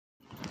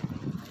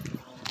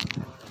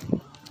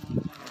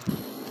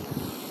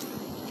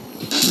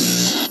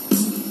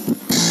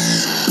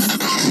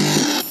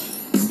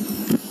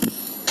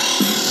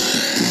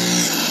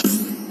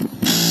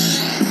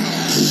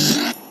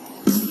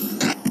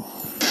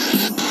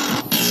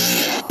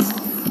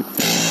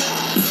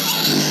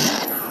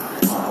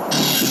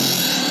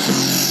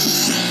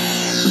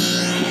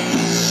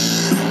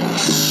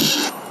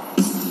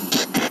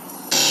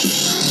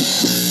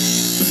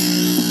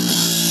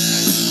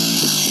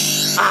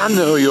I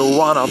know you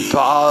wanna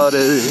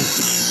party.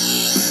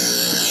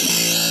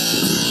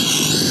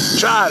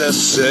 Try to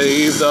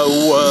save the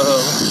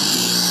world.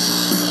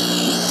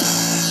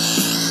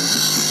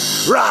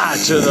 Right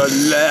to the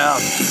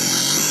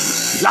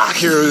left,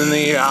 like you're in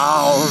the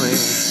army,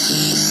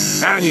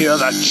 and you're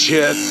the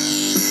chit.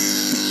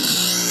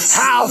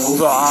 How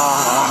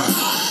far?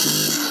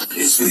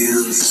 It's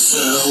feeling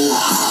so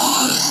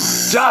hard.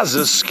 Does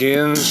the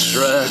skin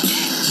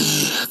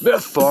stretch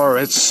before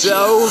it's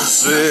so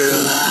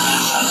thin?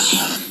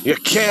 You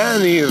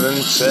can't even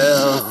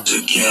tell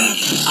To get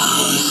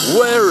on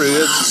where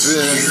it's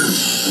been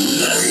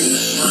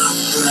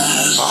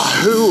or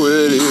who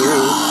it is.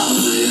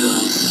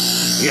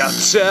 You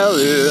tell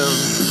him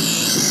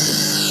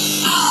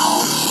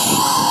how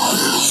far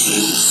does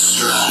it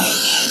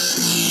stretch?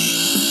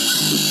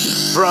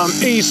 from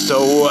east to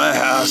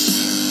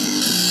west.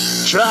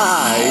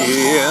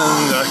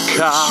 Trying to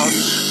count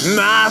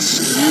my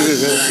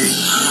skin.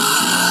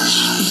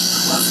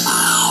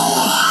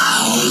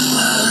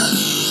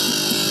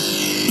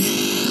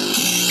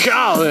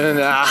 Calling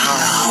out,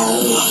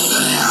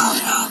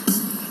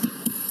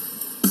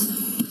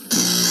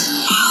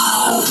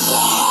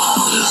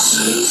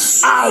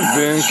 I've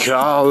been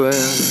calling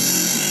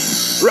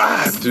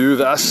right through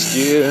the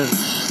skin.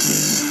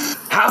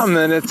 How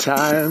many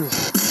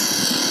times?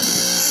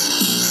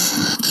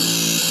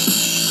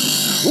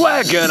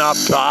 We're gonna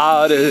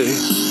party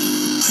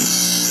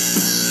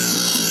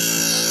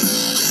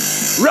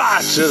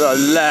right to the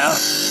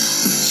left,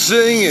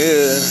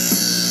 singing.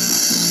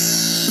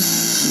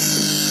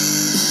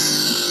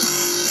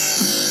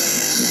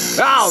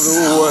 All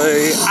the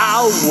way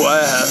out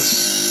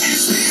west,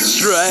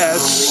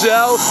 stretched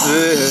so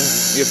thin.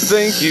 You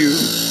think you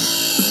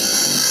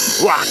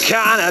were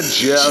kinda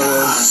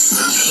jealous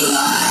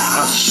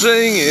of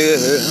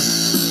singing.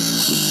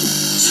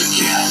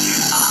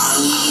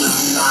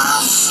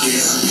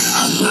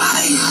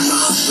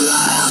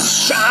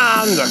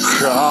 Time to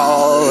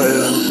call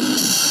him.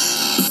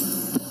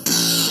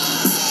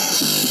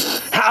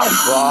 How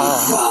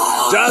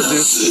far does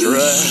it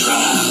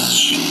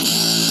stretch?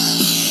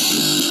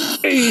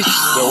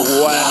 East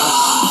to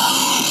west,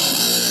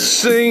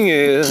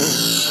 singing.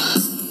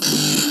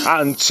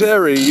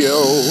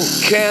 Ontario,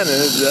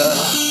 Canada,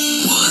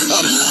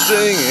 I'm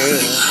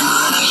singing.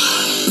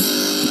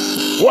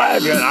 We're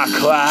gonna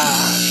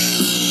clash.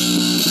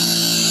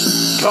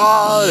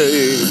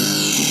 Party,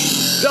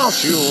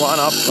 don't you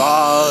wanna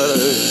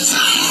party?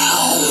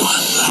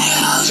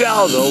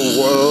 Tell the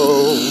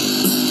world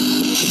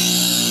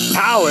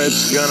how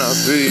it's gonna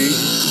be.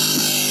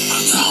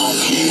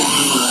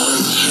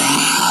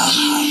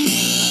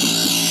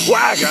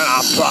 We're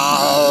gonna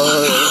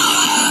party.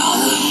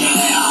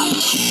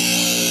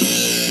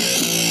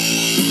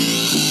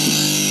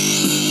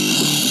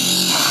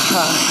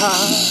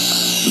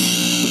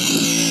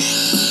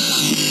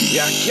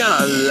 You're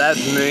gonna let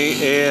me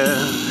in.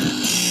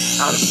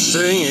 I'm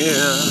singing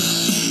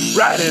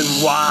red and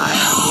white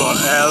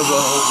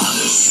forever.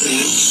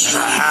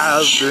 I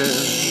have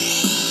been.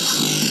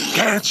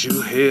 Can't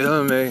you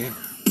hear me?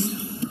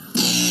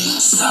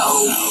 So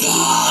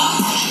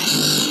hard.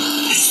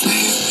 It's been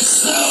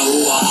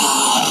so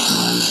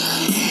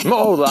hard.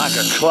 More like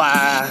a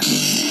clash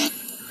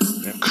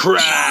and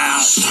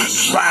crash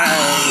and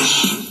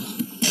bang.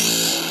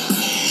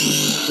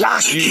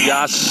 Like you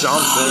got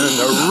something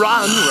to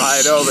run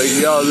right over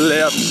your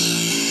lips.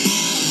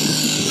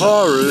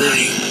 For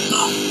it,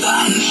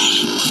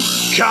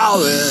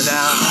 calling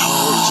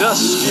out to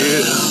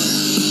skin.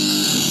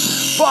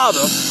 For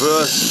the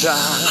first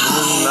time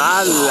in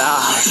my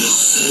life,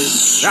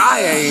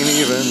 I ain't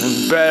even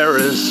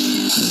embarrassed.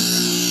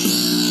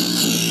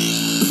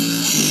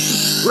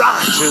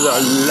 Right to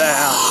the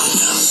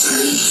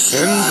left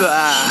and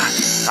back,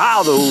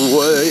 all the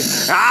way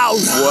out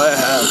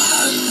west.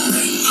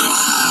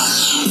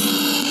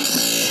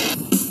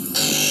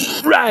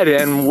 Red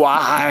and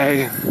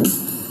white,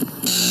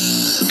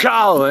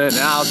 calling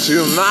out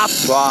to my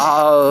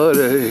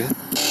party.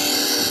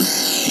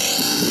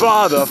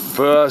 For the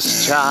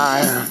first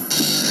time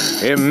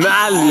in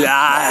my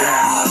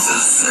life,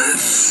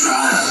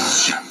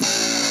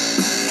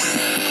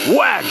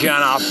 we're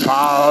gonna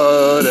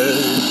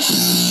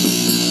party.